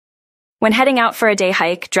When heading out for a day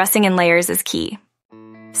hike, dressing in layers is key.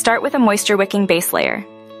 Start with a moisture-wicking base layer,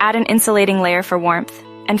 add an insulating layer for warmth,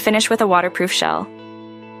 and finish with a waterproof shell.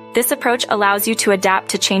 This approach allows you to adapt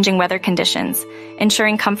to changing weather conditions,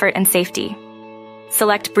 ensuring comfort and safety.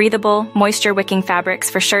 Select breathable, moisture-wicking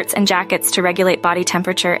fabrics for shirts and jackets to regulate body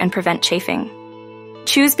temperature and prevent chafing.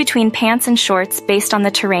 Choose between pants and shorts based on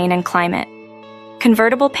the terrain and climate.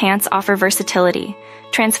 Convertible pants offer versatility,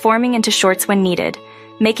 transforming into shorts when needed,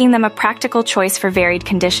 making them a practical choice for varied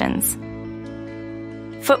conditions.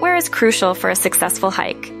 Footwear is crucial for a successful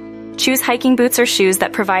hike. Choose hiking boots or shoes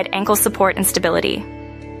that provide ankle support and stability.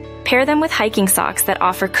 Pair them with hiking socks that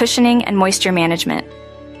offer cushioning and moisture management.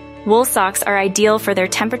 Wool socks are ideal for their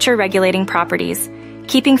temperature-regulating properties,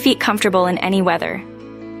 keeping feet comfortable in any weather.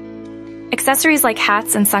 Accessories like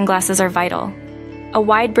hats and sunglasses are vital. A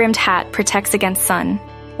wide-brimmed hat protects against sun,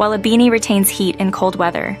 while a beanie retains heat in cold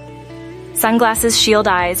weather. Sunglasses shield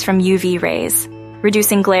eyes from UV rays,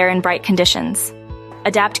 reducing glare in bright conditions.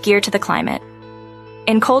 Adapt gear to the climate.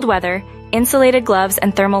 In cold weather, insulated gloves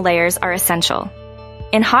and thermal layers are essential.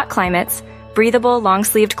 In hot climates, breathable,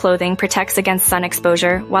 long-sleeved clothing protects against sun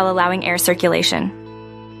exposure while allowing air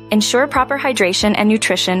circulation. Ensure proper hydration and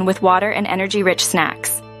nutrition with water and energy-rich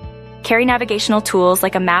snacks. Carry navigational tools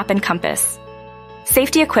like a map and compass.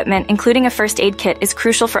 Safety equipment, including a first aid kit, is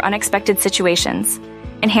crucial for unexpected situations,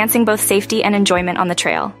 enhancing both safety and enjoyment on the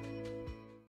trail.